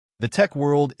The tech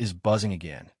world is buzzing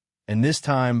again, and this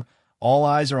time, all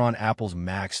eyes are on Apple's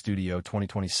Mac Studio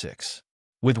 2026.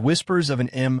 With whispers of an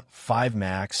M5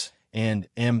 Max and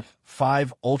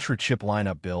M5 Ultra chip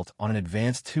lineup built on an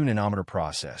advanced 2-nanometer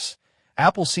process,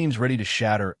 Apple seems ready to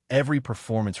shatter every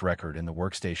performance record in the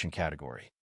workstation category.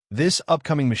 This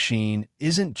upcoming machine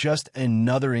isn't just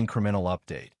another incremental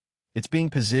update. It's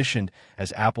being positioned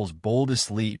as Apple's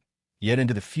boldest leap yet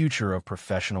into the future of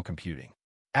professional computing.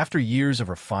 After years of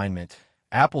refinement,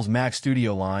 Apple's Mac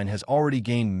Studio line has already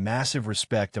gained massive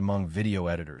respect among video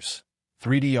editors,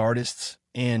 3D artists,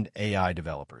 and AI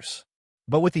developers.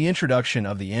 But with the introduction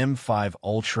of the M5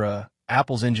 Ultra,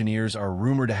 Apple's engineers are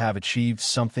rumored to have achieved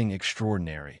something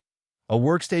extraordinary. A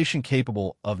workstation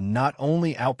capable of not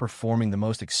only outperforming the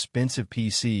most expensive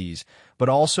PCs, but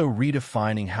also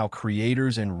redefining how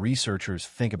creators and researchers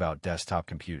think about desktop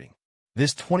computing.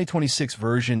 This 2026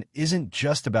 version isn't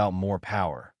just about more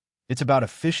power. It's about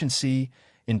efficiency,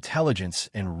 intelligence,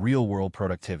 and real-world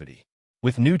productivity.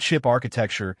 With new chip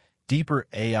architecture, deeper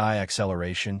AI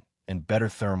acceleration, and better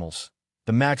thermals,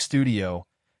 the Mac Studio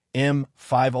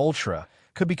M5 Ultra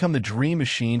could become the dream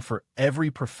machine for every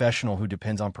professional who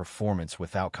depends on performance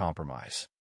without compromise.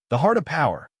 The heart of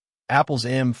power, Apple's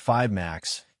M5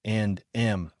 Max and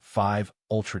M5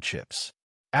 Ultra chips.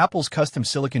 Apple's custom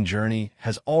silicon journey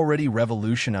has already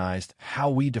revolutionized how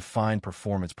we define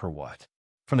performance per watt.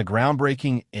 From the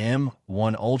groundbreaking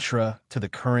M1 Ultra to the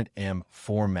current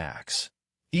M4 Max,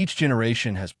 each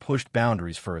generation has pushed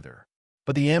boundaries further.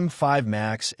 But the M5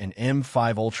 Max and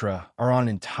M5 Ultra are on an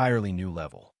entirely new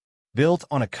level. Built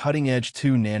on a cutting-edge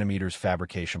 2 nanometers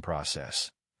fabrication process,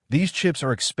 these chips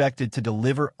are expected to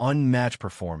deliver unmatched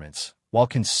performance while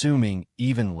consuming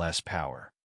even less power.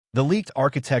 The leaked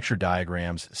architecture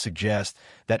diagrams suggest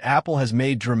that Apple has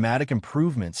made dramatic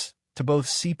improvements to both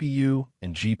CPU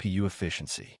and GPU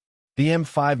efficiency. The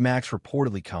M5 Max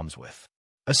reportedly comes with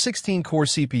a 16-core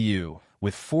CPU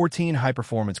with 14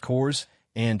 high-performance cores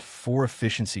and 4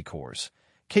 efficiency cores,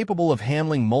 capable of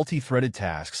handling multi-threaded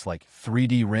tasks like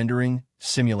 3D rendering,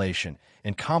 simulation,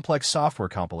 and complex software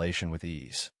compilation with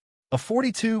ease. A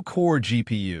 42-core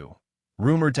GPU,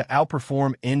 rumored to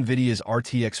outperform NVIDIA's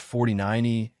RTX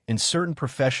 4090 in certain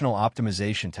professional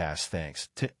optimization tasks thanks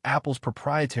to Apple's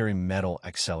proprietary metal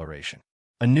acceleration.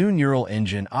 A new neural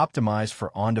engine optimized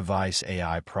for on-device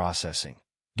AI processing,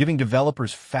 giving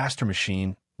developers faster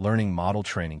machine learning model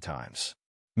training times.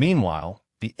 Meanwhile,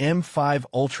 the M5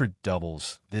 Ultra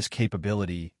doubles this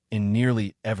capability in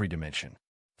nearly every dimension.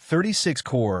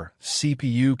 36-core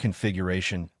CPU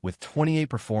configuration with 28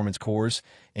 performance cores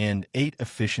and 8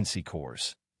 efficiency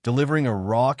cores, delivering a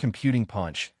raw computing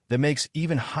punch that makes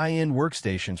even high-end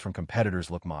workstations from competitors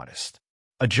look modest.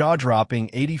 A jaw-dropping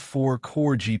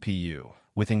 84-core GPU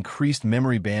with increased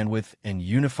memory bandwidth and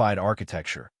unified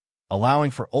architecture, allowing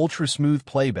for ultra-smooth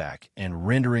playback and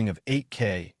rendering of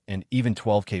 8K and even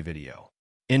 12K video.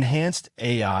 Enhanced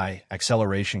AI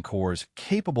acceleration cores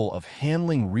capable of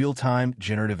handling real-time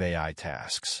generative AI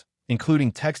tasks,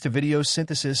 including text-to-video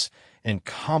synthesis and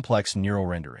complex neural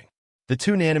rendering. The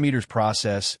 2 nanometers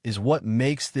process is what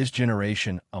makes this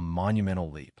generation a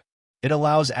monumental leap. It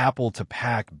allows Apple to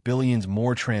pack billions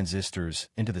more transistors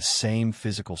into the same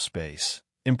physical space,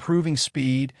 improving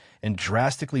speed and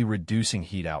drastically reducing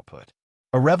heat output.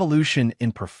 A revolution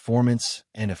in performance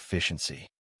and efficiency.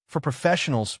 For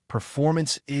professionals,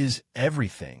 performance is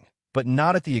everything, but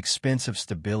not at the expense of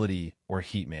stability or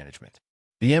heat management.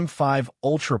 The M5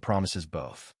 Ultra promises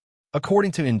both.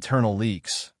 According to internal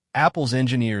leaks, Apple's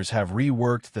engineers have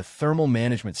reworked the thermal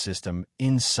management system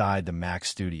inside the Mac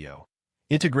Studio,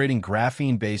 integrating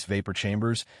graphene-based vapor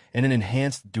chambers and an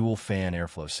enhanced dual-fan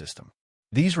airflow system.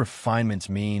 These refinements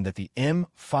mean that the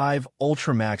M5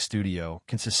 Ultra Mac Studio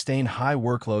can sustain high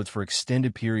workloads for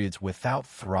extended periods without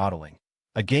throttling,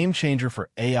 a game-changer for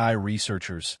AI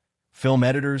researchers, film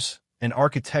editors, and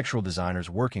architectural designers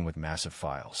working with massive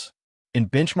files. In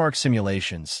benchmark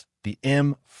simulations, the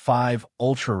M5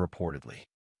 Ultra reportedly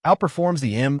outperforms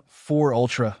the M4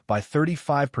 Ultra by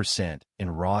 35% in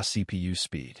raw CPU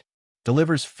speed,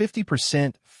 delivers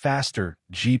 50% faster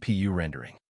GPU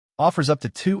rendering, offers up to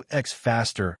 2x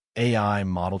faster AI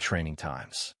model training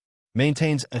times,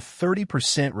 maintains a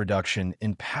 30% reduction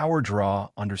in power draw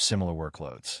under similar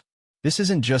workloads. This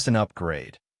isn't just an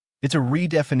upgrade. It's a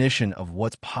redefinition of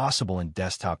what's possible in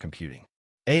desktop computing.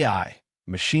 AI,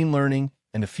 machine learning,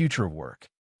 and the future of work.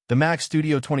 The Mac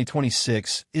Studio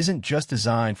 2026 isn't just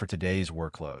designed for today's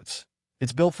workloads.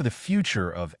 It's built for the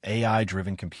future of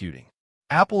AI-driven computing.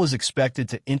 Apple is expected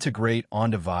to integrate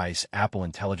on-device Apple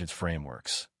Intelligence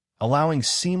frameworks, allowing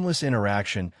seamless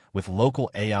interaction with local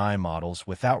AI models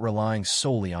without relying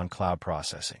solely on cloud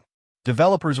processing.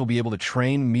 Developers will be able to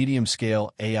train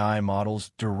medium-scale AI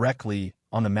models directly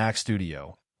on the Mac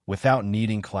Studio without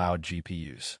needing cloud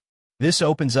GPUs. This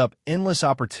opens up endless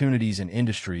opportunities in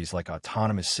industries like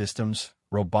autonomous systems,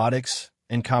 robotics,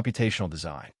 and computational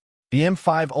design. The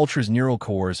M5 Ultra's neural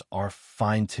cores are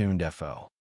fine-tuned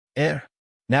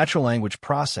natural language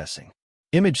processing,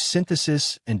 image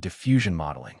synthesis and diffusion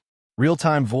modeling,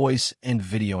 real-time voice and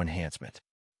video enhancement,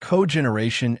 code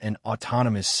generation and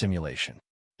autonomous simulation.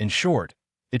 In short,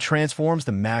 it transforms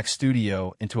the Mac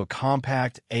Studio into a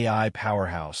compact AI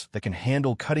powerhouse that can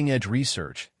handle cutting-edge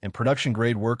research and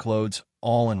production-grade workloads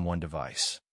all in one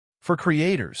device. For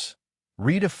creators,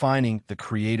 redefining the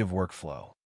creative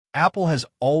workflow. Apple has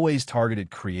always targeted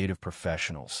creative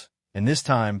professionals, and this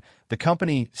time, the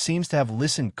company seems to have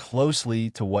listened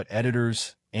closely to what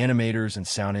editors, animators, and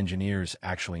sound engineers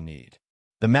actually need.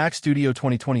 The Mac Studio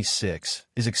 2026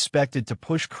 is expected to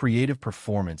push creative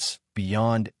performance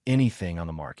beyond anything on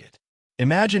the market.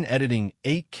 Imagine editing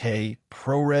 8K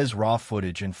ProRes RAW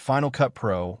footage in Final Cut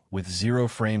Pro with 0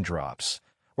 frame drops,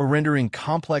 or rendering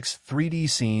complex 3D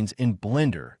scenes in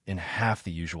Blender in half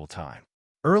the usual time.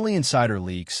 Early insider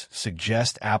leaks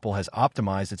suggest Apple has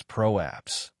optimized its Pro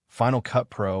apps, Final Cut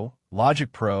Pro,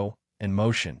 Logic Pro, and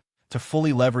Motion, to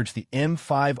fully leverage the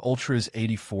M5 Ultra's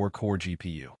 84-core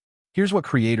GPU. Here's what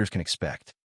creators can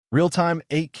expect. Real-time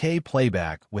 8K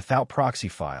playback without proxy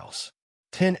files.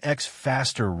 10x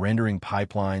faster rendering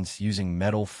pipelines using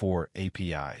Metal 4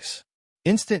 APIs.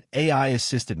 Instant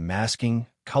AI-assisted masking,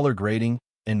 color grading,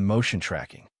 and motion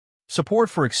tracking. Support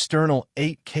for external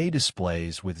 8K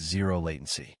displays with 0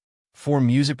 latency. For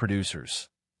music producers,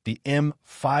 the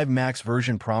M5 Max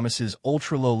version promises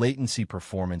ultra-low latency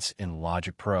performance in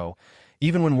Logic Pro,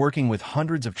 even when working with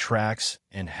hundreds of tracks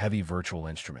and heavy virtual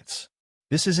instruments.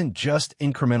 This isn't just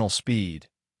incremental speed,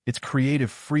 it's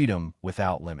creative freedom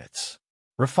without limits.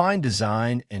 Refined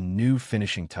design and new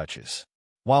finishing touches.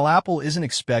 While Apple isn't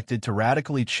expected to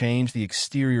radically change the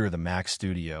exterior of the Mac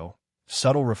Studio,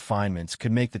 subtle refinements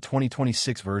could make the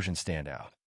 2026 version stand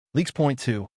out. Leaks point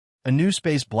to a new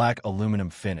space black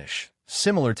aluminum finish,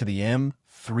 similar to the M3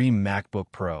 MacBook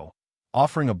Pro,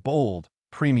 offering a bold,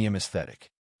 premium aesthetic.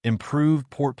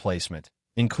 Improved port placement,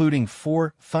 including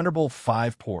 4 Thunderbolt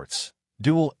 5 ports,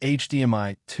 dual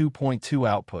HDMI 2.2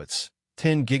 outputs,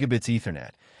 10 gigabits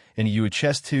Ethernet, and a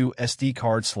UHS 2 SD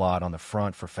card slot on the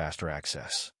front for faster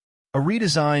access. A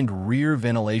redesigned rear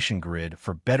ventilation grid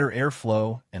for better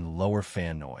airflow and lower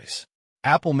fan noise.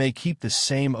 Apple may keep the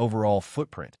same overall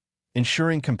footprint,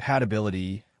 ensuring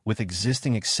compatibility with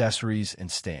existing accessories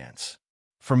and stands.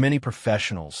 For many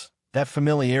professionals, that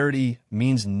familiarity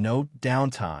means no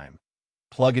downtime.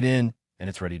 Plug it in, and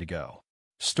it's ready to go.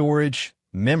 Storage,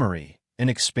 memory, and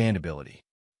expandability.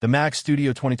 The Mac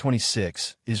Studio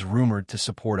 2026 is rumored to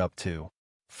support up to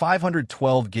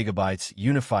 512 gigabytes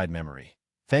unified memory,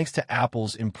 thanks to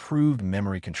Apple's improved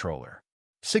memory controller.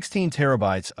 16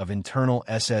 terabytes of internal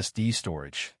SSD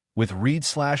storage, with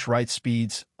read/write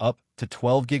speeds up to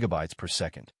 12 gigabytes per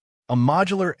second. A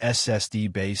modular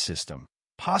SSD-based system,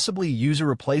 possibly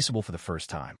user-replaceable for the first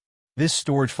time. This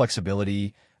storage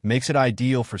flexibility makes it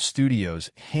ideal for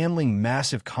studios handling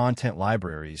massive content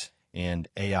libraries and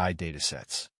AI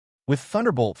datasets. With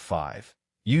Thunderbolt 5,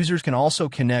 users can also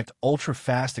connect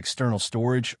ultra-fast external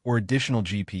storage or additional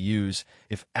GPUs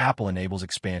if Apple enables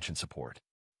expansion support.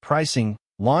 Pricing,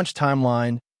 launch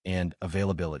timeline, and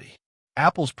availability.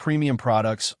 Apple's premium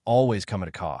products always come at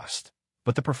a cost,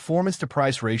 but the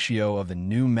performance-to-price ratio of the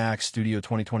new Mac Studio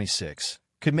 2026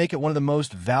 could make it one of the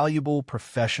most valuable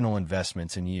professional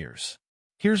investments in years.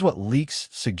 Here's what leaks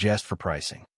suggest for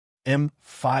pricing.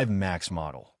 M5 Max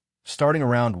model, starting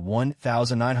around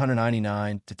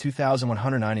 $1,999 to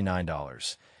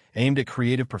 $2,199, aimed at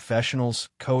creative professionals,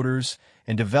 coders,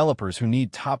 and developers who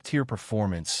need top-tier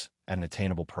performance at an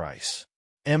attainable price.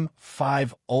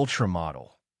 M5 Ultra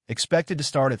model, expected to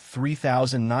start at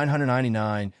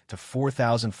 $3,999 to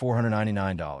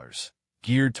 $4,499,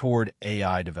 geared toward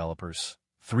AI developers,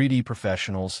 3D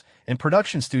professionals, and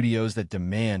production studios that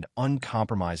demand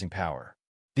uncompromising power.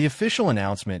 The official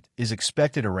announcement is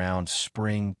expected around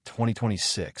spring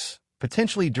 2026,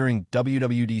 potentially during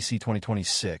WWDC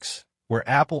 2026, where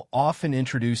Apple often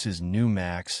introduces new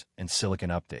Macs and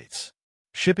silicon updates.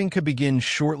 Shipping could begin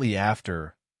shortly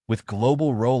after, with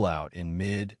global rollout in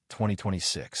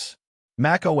mid-2026.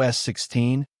 macOS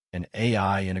 16 and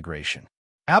AI integration.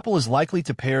 Apple is likely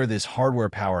to pair this hardware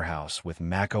powerhouse with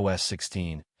macOS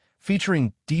 16,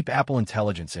 featuring deep Apple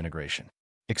Intelligence integration.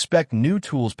 Expect new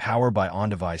tools powered by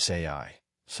on-device AI,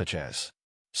 such as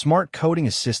smart coding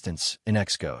assistance in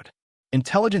Xcode,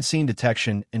 intelligent scene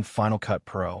detection in Final Cut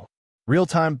Pro,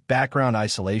 real-time background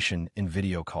isolation in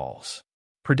video calls,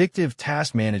 predictive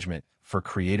task management for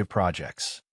creative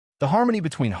projects. The harmony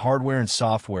between hardware and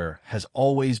software has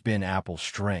always been Apple's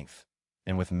strength,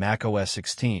 and with macOS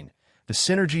 16, the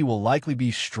synergy will likely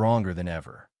be stronger than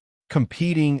ever.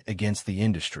 Competing against the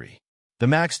industry. The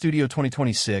Mac Studio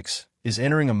 2026 is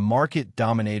entering a market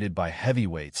dominated by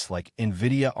heavyweights like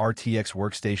NVIDIA RTX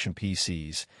workstation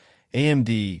PCs,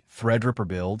 AMD Threadripper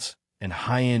builds, and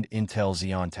high-end Intel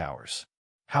Xeon towers.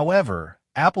 However,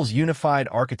 Apple's unified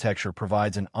architecture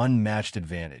provides an unmatched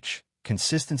advantage: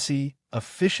 consistency,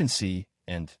 efficiency,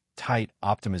 and tight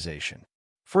optimization.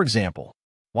 For example,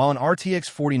 while an RTX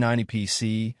 4090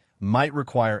 PC might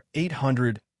require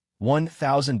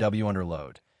 1000W under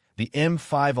load, the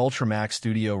M5 Ultra Max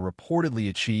Studio reportedly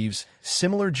achieves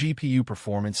similar GPU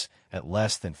performance at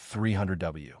less than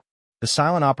 300W. The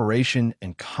silent operation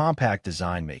and compact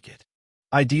design make it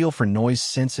ideal for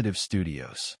noise-sensitive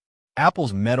studios.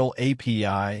 Apple's Metal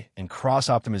API and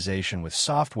cross-optimization with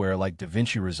software like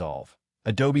DaVinci Resolve,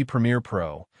 Adobe Premiere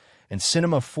Pro, and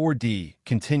Cinema 4D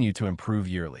continue to improve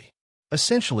yearly.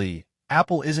 Essentially,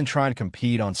 Apple isn't trying to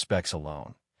compete on specs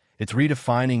alone. It's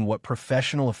redefining what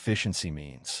professional efficiency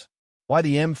means. Why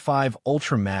the M5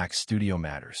 Ultra Max Studio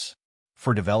matters.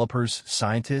 For developers,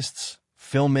 scientists,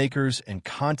 filmmakers, and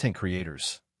content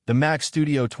creators, the Mac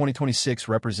Studio 2026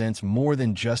 represents more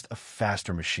than just a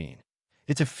faster machine.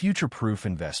 It's a future-proof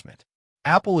investment.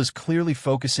 Apple is clearly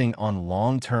focusing on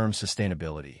long-term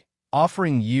sustainability,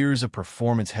 offering years of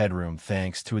performance headroom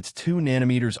thanks to its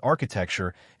 2nm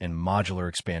architecture and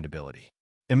modular expandability.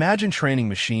 Imagine training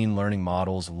machine learning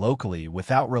models locally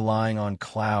without relying on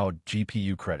cloud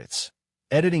GPU credits,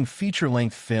 editing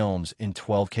feature-length films in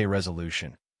 12K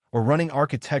resolution, or running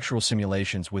architectural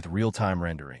simulations with real-time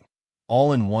rendering,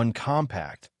 all in one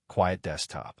compact, quiet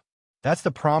desktop. That's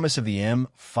the promise of the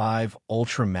M5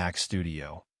 Ultra Max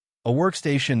Studio, a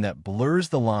workstation that blurs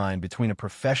the line between a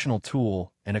professional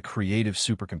tool and a creative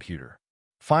supercomputer.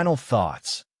 Final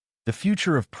thoughts. The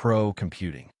future of pro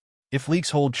computing. If leaks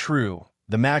hold true,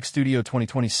 the Mac Studio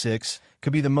 2026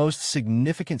 could be the most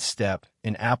significant step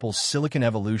in Apple's silicon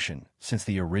evolution since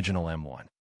the original M1.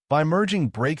 By merging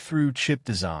breakthrough chip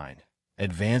design,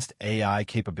 advanced AI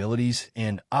capabilities,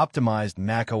 and optimized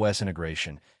macOS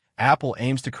integration, Apple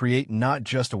aims to create not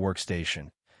just a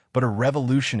workstation, but a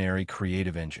revolutionary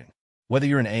creative engine. Whether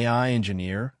you're an AI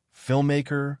engineer,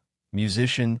 filmmaker,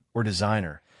 musician, or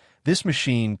designer, this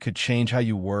machine could change how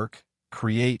you work,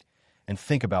 create, and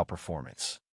think about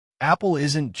performance. Apple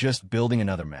isn't just building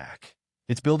another Mac.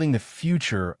 It's building the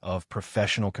future of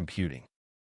professional computing.